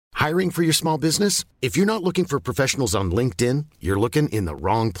Hiring for your small business? If you're not looking for professionals on LinkedIn, you're looking in the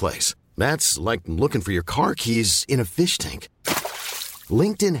wrong place. That's like looking for your car keys in a fish tank.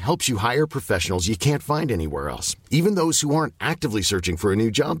 LinkedIn helps you hire professionals you can't find anywhere else, even those who aren't actively searching for a new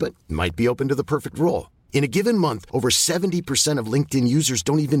job but might be open to the perfect role. In a given month, over 70% of LinkedIn users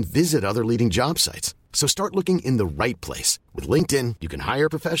don't even visit other leading job sites. So start looking in the right place. With LinkedIn, you can hire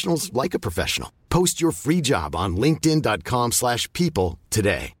professionals like a professional. Post your free job on linkedin.com/people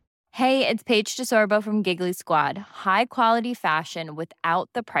today. Hey, it's Paige DeSorbo from Giggly Squad. High quality fashion without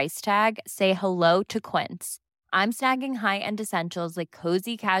the price tag. Say hello to Quince. I'm snagging high-end essentials like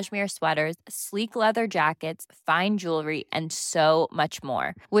cozy cashmere sweaters, sleek leather jackets, fine jewelry, and so much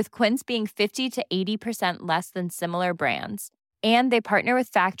more. With Quince being 50 to 80% less than similar brands. And they partner with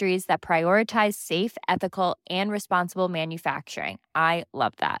factories that prioritize safe, ethical, and responsible manufacturing. I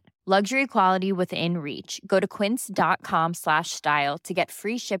love that. Luxury quality within reach. Go to quince.com/style to get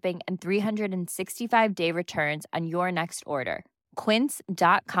free shipping and 365-day returns on your next order.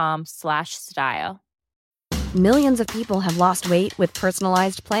 Quince.com/style. Millions of people have lost weight with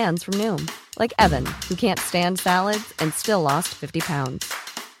personalized plans from Noom. Like Evan, who can't stand salads and still lost 50 pounds.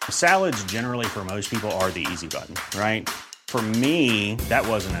 Salads generally for most people are the easy button, right? For me, that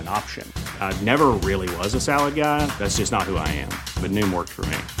wasn't an option. I never really was a salad guy. That's just not who I am. But Noom worked for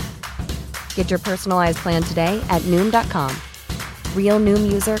me. Get your personalized plan today at Noom.com. Real Noom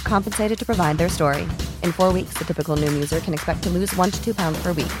user compensated to provide their story. In 4 weeks, the typical Noom user can expect to lose 1 to 2 pounds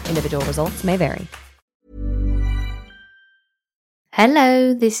per week. Individual results may vary.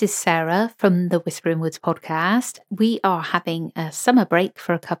 Hello, this is Sarah from the Whispering Woods podcast. We are having a summer break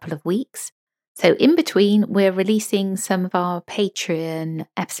for a couple of weeks. So in between, we're releasing some of our Patreon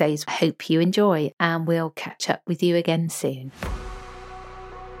episodes. I hope you enjoy, and we'll catch up with you again soon.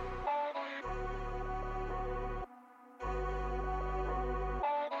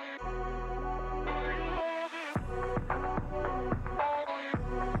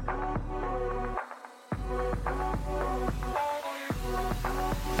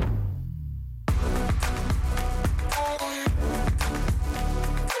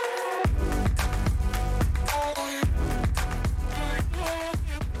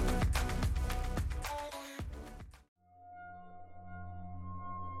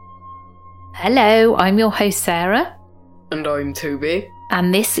 Hello, I'm your host Sarah. And I'm Toby.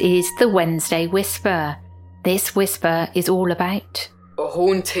 And this is the Wednesday Whisper. This whisper is all about a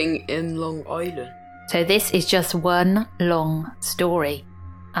haunting in Long Island. So this is just one long story,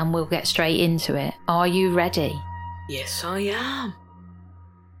 and we'll get straight into it. Are you ready? Yes, I am.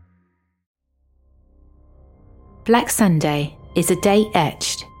 Black Sunday is a day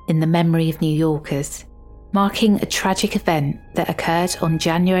etched in the memory of New Yorkers, marking a tragic event that occurred on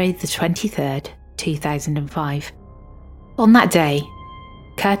January the 23rd, 2005. On that day,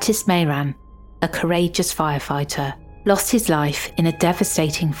 Curtis Mayran, a courageous firefighter, lost his life in a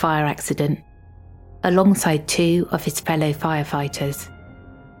devastating fire accident, alongside 2 of his fellow firefighters.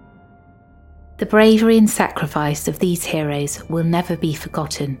 The bravery and sacrifice of these heroes will never be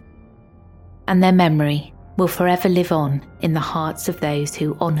forgotten, and their memory will forever live on in the hearts of those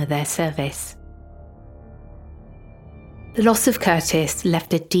who honour their service. The loss of Curtis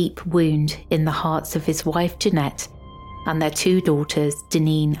left a deep wound in the hearts of his wife Jeanette and their 2 daughters,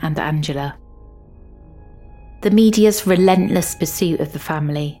 Deneen and Angela. The media's relentless pursuit of the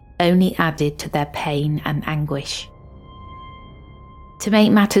family only added to their pain and anguish. To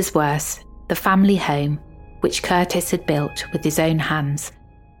make matters worse, the family home, which Curtis had built with his own hands,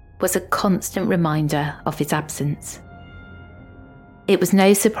 was a constant reminder of his absence. It was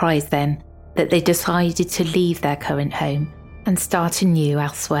no surprise then that they decided to leave their current home and start anew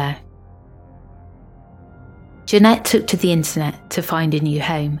elsewhere. Jeanette took to the internet to find a new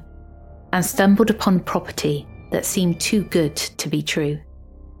home and stumbled upon property that seemed too good to be true.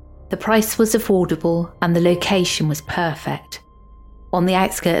 The price was affordable and the location was perfect, on the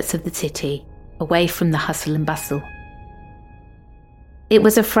outskirts of the city, away from the hustle and bustle. It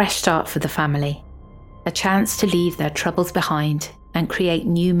was a fresh start for the family, a chance to leave their troubles behind and create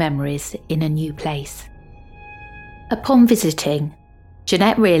new memories in a new place. Upon visiting,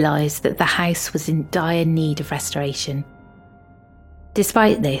 Jeanette realised that the house was in dire need of restoration.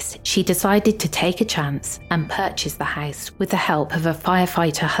 Despite this, she decided to take a chance and purchase the house with the help of her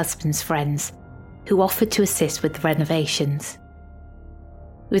firefighter husband's friends, who offered to assist with the renovations.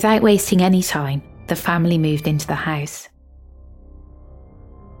 Without wasting any time, the family moved into the house.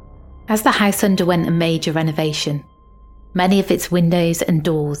 As the house underwent a major renovation, many of its windows and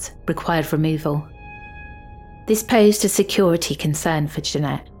doors required removal. This posed a security concern for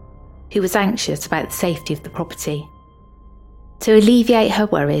Jeanette, who was anxious about the safety of the property. To alleviate her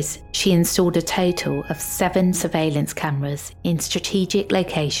worries, she installed a total of 7 surveillance cameras in strategic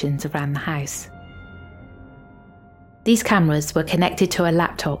locations around the house. These cameras were connected to a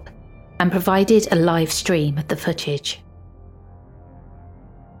laptop and provided a live stream of the footage.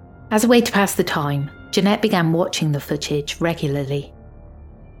 As a way to pass the time, Jeanette began watching the footage regularly.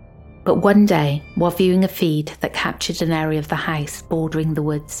 But one day, while viewing a feed that captured an area of the house bordering the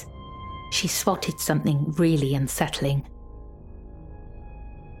woods, she spotted something really unsettling.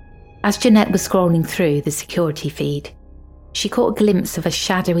 As Jeanette was scrolling through the security feed, she caught a glimpse of a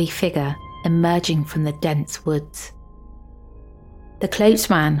shadowy figure emerging from the dense woods. The cloaked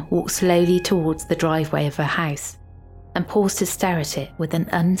man walked slowly towards the driveway of her house and paused to stare at it with an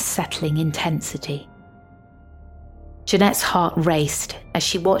unsettling intensity. Jeanette's heart raced as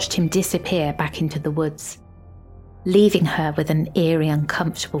she watched him disappear back into the woods, leaving her with an eerie,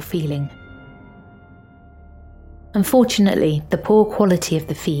 uncomfortable feeling. Unfortunately, the poor quality of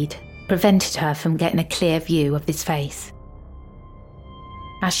the feed prevented her from getting a clear view of his face.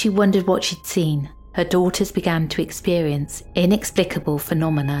 As she wondered what she'd seen, her daughters began to experience inexplicable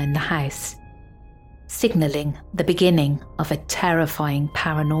phenomena in the house, signalling the beginning of a terrifying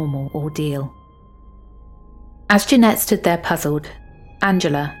paranormal ordeal. As Jeanette stood there puzzled,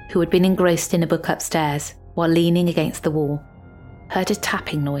 Angela, who had been engrossed in a book upstairs while leaning against the wall, heard a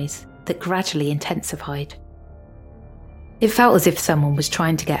tapping noise that gradually intensified. It felt as if someone was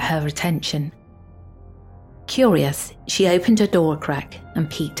trying to get her attention. Curious, she opened her door a crack and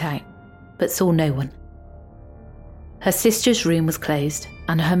peeked out, but saw no one. Her sister's room was closed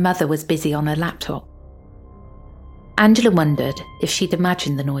and her mother was busy on her laptop. Angela wondered if she'd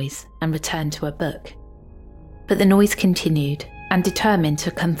imagined the noise and returned to her book. But the noise continued, and determined to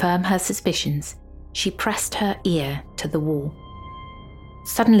confirm her suspicions, she pressed her ear to the wall.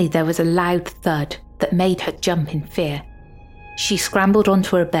 Suddenly there was a loud thud that made her jump in fear. She scrambled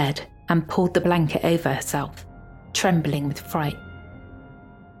onto her bed and pulled the blanket over herself, trembling with fright.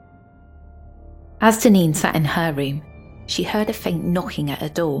 As Deneen sat in her room, she heard a faint knocking at her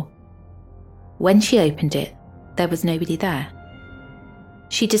door. When she opened it, there was nobody there.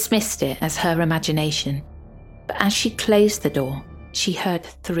 She dismissed it as her imagination, but as she closed the door, she heard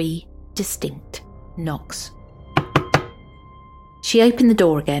 3 distinct knocks. She opened the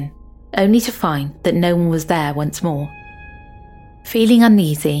door again, only to find that no one was there once more. Feeling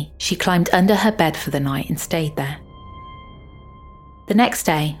uneasy, she climbed under her bed for the night and stayed there. The next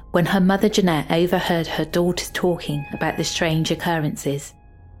day, when her mother Jeanette overheard her daughters talking about the strange occurrences,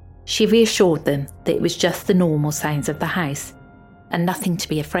 she reassured them that it was just the normal sounds of the house and nothing to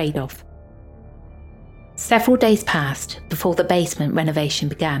be afraid of. Several days passed before the basement renovation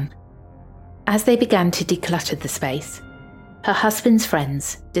began. As they began to declutter the space, her husband's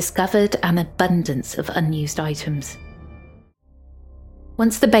friends discovered an abundance of unused items.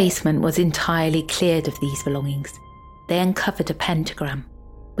 Once the basement was entirely cleared of these belongings, they uncovered a pentagram,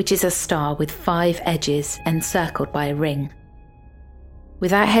 which is a star with 5 edges encircled by a ring.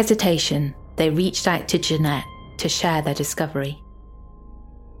 Without hesitation, they reached out to Jeanette to share their discovery.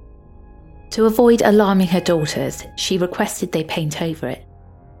 To avoid alarming her daughters, she requested they paint over it.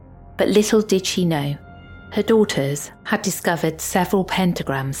 But little did she know, her daughters had discovered several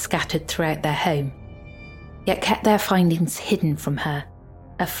pentagrams scattered throughout their home, yet kept their findings hidden from her,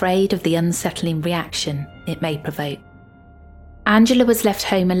 afraid of the unsettling reaction it may provoke. Angela was left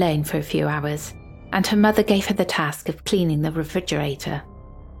home alone for a few hours, and her mother gave her the task of cleaning the refrigerator.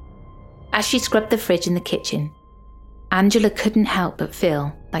 As she scrubbed the fridge in the kitchen, Angela couldn't help but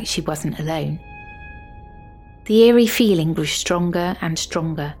feel like she wasn't alone. The eerie feeling grew stronger and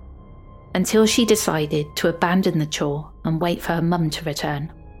stronger, until she decided to abandon the chore and wait for her mum to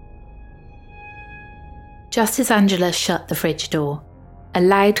return. Just as Angela shut the fridge door, a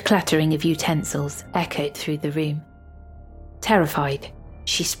loud clattering of utensils echoed through the room. Terrified,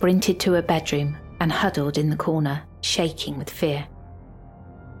 she sprinted to her bedroom and huddled in the corner, shaking with fear.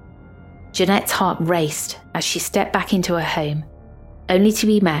 Jeanette's heart raced as she stepped back into her home, only to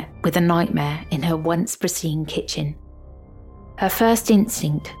be met with a nightmare in her once pristine kitchen. Her first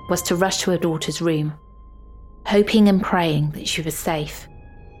instinct was to rush to her daughter's room, hoping and praying that she was safe.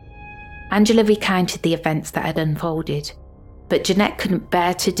 Angela recounted the events that had unfolded, but Jeanette couldn't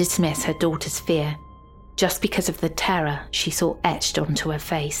bear to dismiss her daughter's fear just because of the terror she saw etched onto her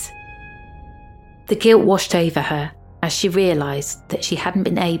face. The guilt washed over her as she realised that she hadn't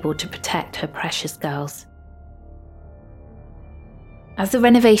been able to protect her precious girls. As the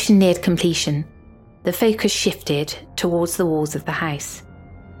renovation neared completion, the focus shifted towards the walls of the house.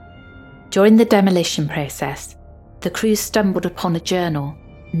 During the demolition process, the crew stumbled upon a journal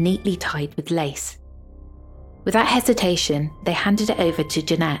neatly tied with lace. Without hesitation, they handed it over to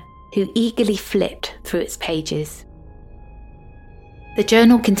Jeanette, who eagerly flipped through its pages. The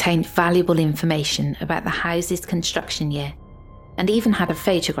journal contained valuable information about the house's construction year and even had a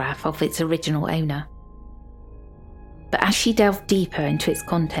photograph of its original owner. But as she delved deeper into its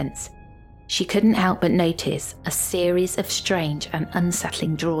contents, she couldn't help but notice a series of strange and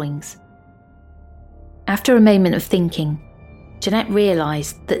unsettling drawings. After a moment of thinking, Jeanette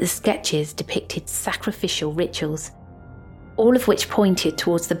realised that the sketches depicted sacrificial rituals, all of which pointed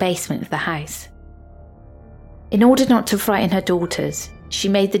towards the basement of the house. In order not to frighten her daughters, she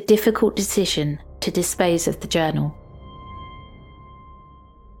made the difficult decision to dispose of the journal.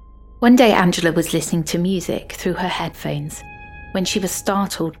 One day Angela was listening to music through her headphones when she was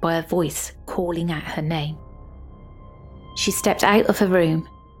startled by a voice calling out her name. She stepped out of her room,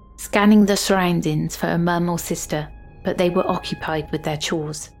 scanning the surroundings for her mum or sister, but they were occupied with their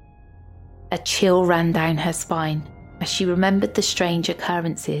chores. A chill ran down her spine as she remembered the strange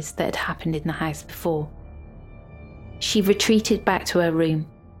occurrences that had happened in the house before. She retreated back to her room,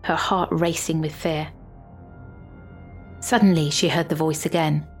 her heart racing with fear. Suddenly she heard the voice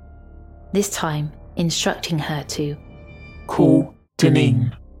again, this time instructing her to call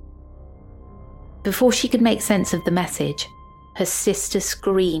Deneen. Before she could make sense of the message, her sister's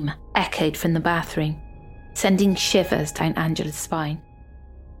scream echoed from the bathroom, sending shivers down Angela's spine.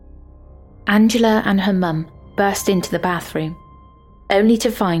 Angela and her mum burst into the bathroom, only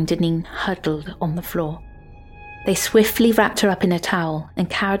to find Deneen huddled on the floor. They swiftly wrapped her up in a towel and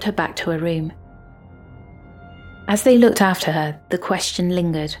carried her back to her room. As they looked after her, the question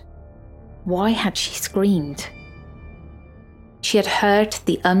lingered. Why had she screamed? She had heard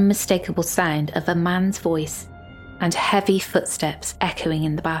the unmistakable sound of a man's voice and heavy footsteps echoing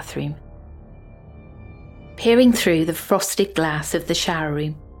in the bathroom. Peering through the frosted glass of the shower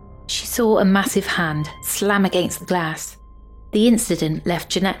room, she saw a massive hand slam against the glass. The incident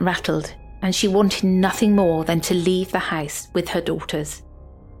left Jeanette rattled, and she wanted nothing more than to leave the house with her daughters.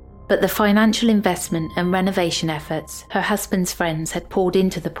 But the financial investment and renovation efforts her husband's friends had poured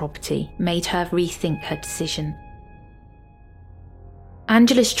into the property made her rethink her decision.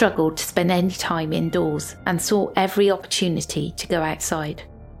 Angela struggled to spend any time indoors and saw every opportunity to go outside.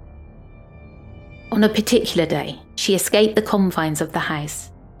 On a particular day, she escaped the confines of the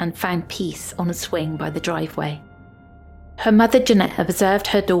house and found peace on a swing by the driveway. Her mother Jeanette observed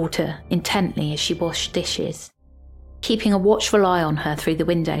her daughter intently as she washed dishes, keeping a watchful eye on her through the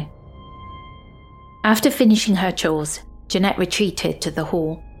window. After finishing her chores, Jeanette retreated to the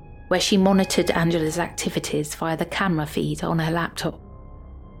hall, where she monitored Angela's activities via the camera feed on her laptop.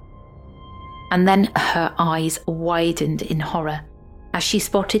 And then her eyes widened in horror as she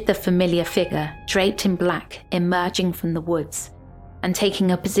spotted the familiar figure draped in black emerging from the woods and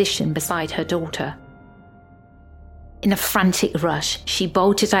taking a position beside her daughter. In a frantic rush, she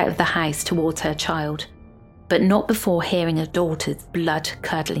bolted out of the house towards her child, but not before hearing her daughter's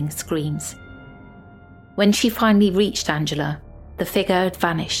blood-curdling screams. When she finally reached Angela, the figure had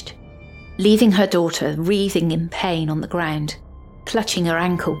vanished, leaving her daughter writhing in pain on the ground, clutching her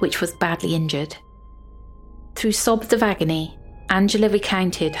ankle, which was badly injured. Through sobs of agony, Angela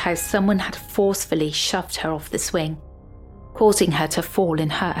recounted how someone had forcefully shoved her off the swing, causing her to fall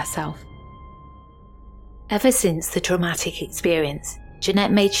and hurt herself. Ever since the traumatic experience,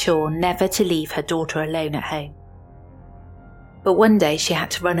 Jeanette made sure never to leave her daughter alone at home. But one day she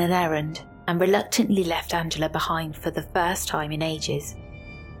had to run an errand and reluctantly left Angela behind for the first time in ages.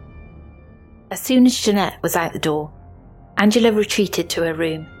 As soon as Jeanette was out the door, Angela retreated to her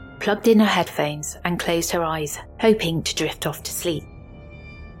room, plugged in her headphones and closed her eyes, hoping to drift off to sleep.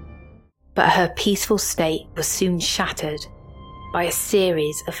 But her peaceful state was soon shattered by a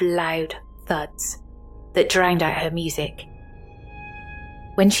series of loud thuds that drowned out her music.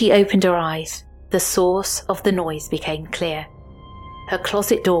 When she opened her eyes, the source of the noise became clear. Her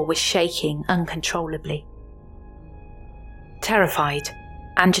closet door was shaking uncontrollably. Terrified,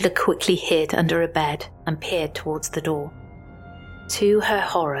 Angela quickly hid under a bed and peered towards the door. To her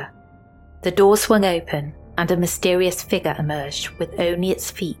horror, the door swung open and a mysterious figure emerged with only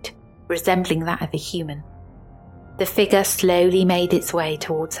its feet resembling that of a human. The figure slowly made its way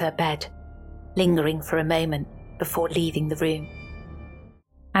towards her bed, lingering for a moment before leaving the room.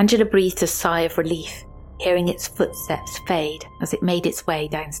 Angela breathed a sigh of relief, hearing its footsteps fade as it made its way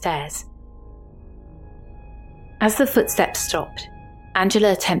downstairs. As the footsteps stopped,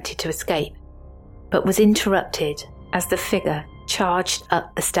 Angela attempted to escape, but was interrupted as the figure charged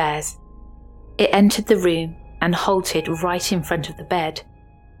up the stairs. It entered the room and halted right in front of the bed,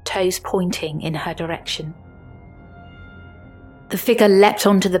 toes pointing in her direction. The figure leapt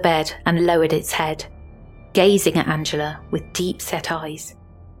onto the bed and lowered its head. gazing at Angela with deep-set eyes.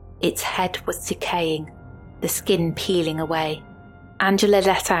 Its head was decaying, the skin peeling away. Angela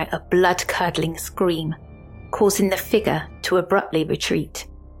let out a blood-curdling scream, causing the figure to abruptly retreat.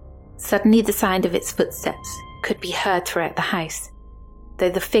 Suddenly the sound of its footsteps could be heard throughout the house, though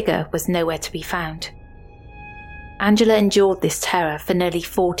the figure was nowhere to be found. Angela endured this terror for nearly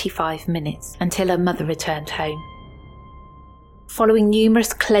 45 minutes until her mother returned home. Following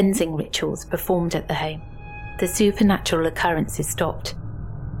numerous cleansing rituals performed at the home, the supernatural occurrences stopped.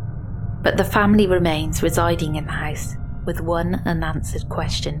 But the family remains residing in the house with one unanswered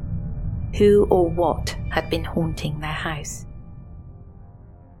question: who or what had been haunting their house?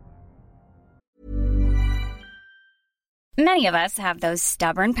 Many of us have those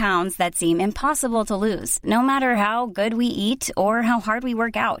stubborn pounds that seem impossible to lose, no matter how good we eat or how hard we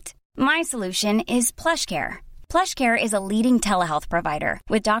work out. My solution is PlushCare. PlushCare is a leading telehealth provider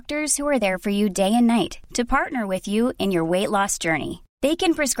with doctors who are there for you day and night to partner with you in your weight loss journey. They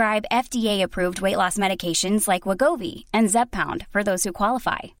can prescribe FDA-approved weight loss medications like Wegovy and Zepbound for those who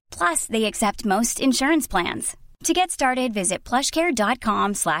qualify. Plus, they accept most insurance plans. To get started, visit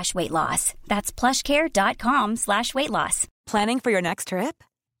plushcare.com/weightloss. That's plushcare.com/weightloss. Planning for your next trip?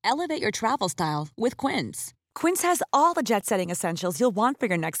 Elevate your travel style with Quince. Quince has all the jet-setting essentials you'll want for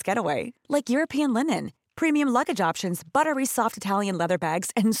your next getaway, like European linen, premium luggage options, buttery soft Italian leather bags,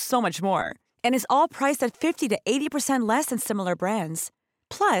 and so much more. And is all priced at 50 to 80% less than similar brands.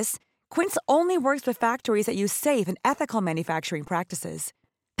 Plus, Quince only works with factories that use safe and ethical manufacturing practices.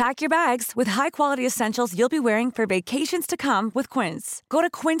 Pack your bags with high-quality essentials you'll be wearing for vacations to come with Quince. Go to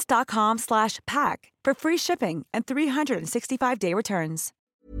quince.com/pack for free shipping and 365-day returns.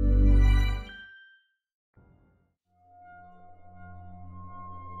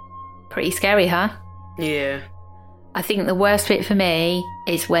 Pretty scary, huh? Yeah. I think the worst bit for me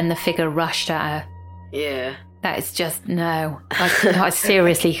is when the figure rushed at her. Yeah. That is just, no. I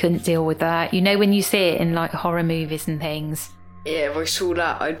seriously couldn't deal with that. You know when you see it in like horror movies and things? Yeah, if I saw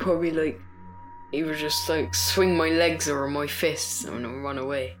that, I'd probably either just swing my legs or my fists and run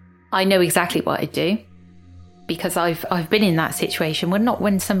away. I know exactly what I'd do. Because I've been in that situation. Well, not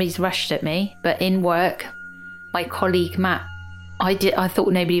when somebody's rushed at me, but in work. My colleague Matt, I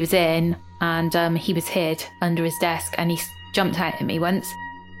thought nobody was in, and he was hid under his desk, and he jumped out at me once.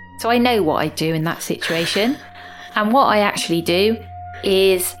 So I know what I do in that situation. And what I actually do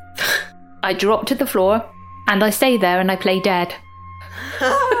is I drop to the floor and I stay there and I play dead.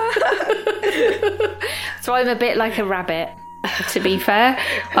 So I'm a bit like a rabbit, to be fair.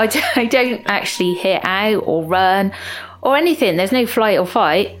 I don't actually hit out or run or anything. There's no flight or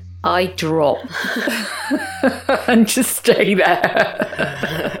fight. I drop and just stay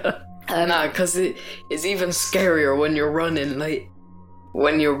there. No, because it's even scarier when you're running.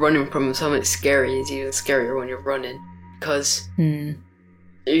 When you're running from something scary, it's even scarier when you're running. Because you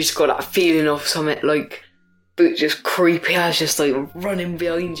just got that feeling of something but just creepy as just running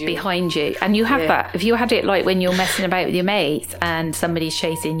behind you. And you have that. If you had it when you're messing about with your mates and somebody's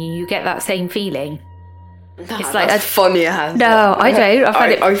chasing you, you get that same feeling. No, it's that's funny. No, I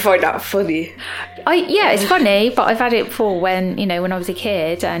don't. I find that funny. It's funny, but I've had it before when I was a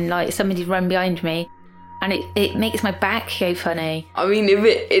kid and somebody's run behind me, and it makes my back go funny. I mean, if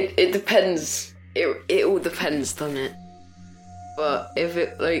it depends. It all depends, doesn't it? But if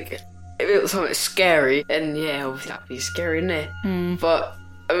it was something scary, then yeah, obviously that'd be scary, isn't it? But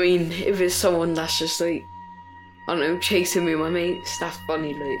I mean, if it's someone that's just I don't know, chasing me with my mates, that's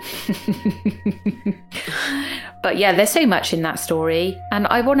funny, But yeah, there's so much in that story. And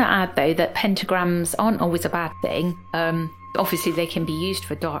I want to add, though, that pentagrams aren't always a bad thing. Obviously, they can be used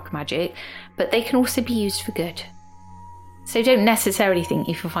for dark magic, but they can also be used for good. So don't necessarily think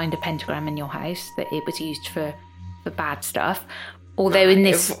if you find a pentagram in your house that it was used for bad stuff. Although in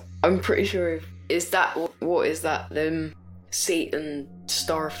this... I'm pretty sure... What is that? Them Satan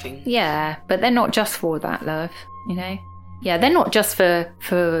star thing? Yeah, but they're not just for that, love, Yeah, they're not just for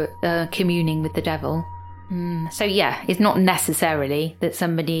communing with the devil. So yeah, it's not necessarily that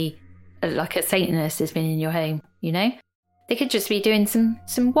somebody like a Satanist has been in your home, They could just be doing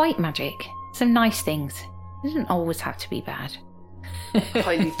some white magic, some nice things. It doesn't always have to be bad.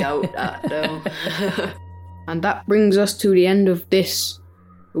 Highly doubt that, though. And that brings us to the end of this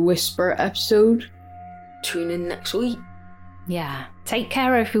Whisper episode. Tune in next week. Yeah. Take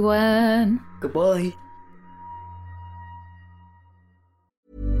care, everyone. Goodbye.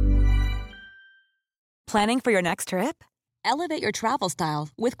 Planning for your next trip? Elevate your travel style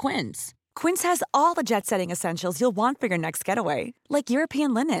with Quince. Quince has all the jet-setting essentials you'll want for your next getaway, like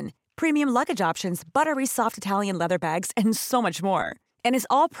European linen, premium luggage options, buttery soft Italian leather bags, and so much more. and is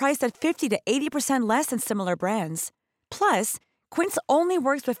all priced at 50 to 80% less than similar brands. Plus, Quince only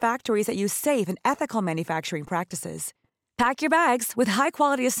works with factories that use safe and ethical manufacturing practices. Pack your bags with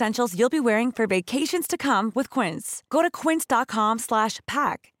high-quality essentials you'll be wearing for vacations to come with Quince. Go to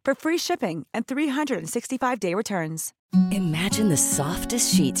quince.com/pack for free shipping and 365-day returns. Imagine the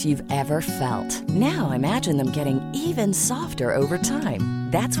softest sheets you've ever felt. Now imagine them getting even softer over time.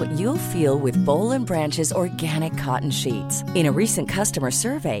 That's what you'll feel with Boll & Branch's organic cotton sheets. In a recent customer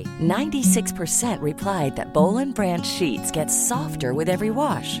survey, 96% replied that Boll & Branch sheets get softer with every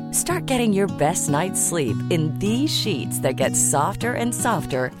wash. Start getting your best night's sleep in these sheets that get softer and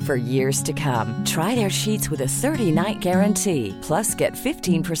softer for years to come. Try their sheets with a 30-night guarantee. Plus, get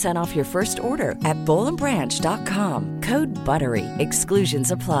 15% off your first order at bollandbranch.com. Code BUTTERY. Exclusions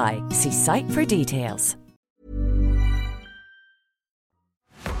apply. See site for details.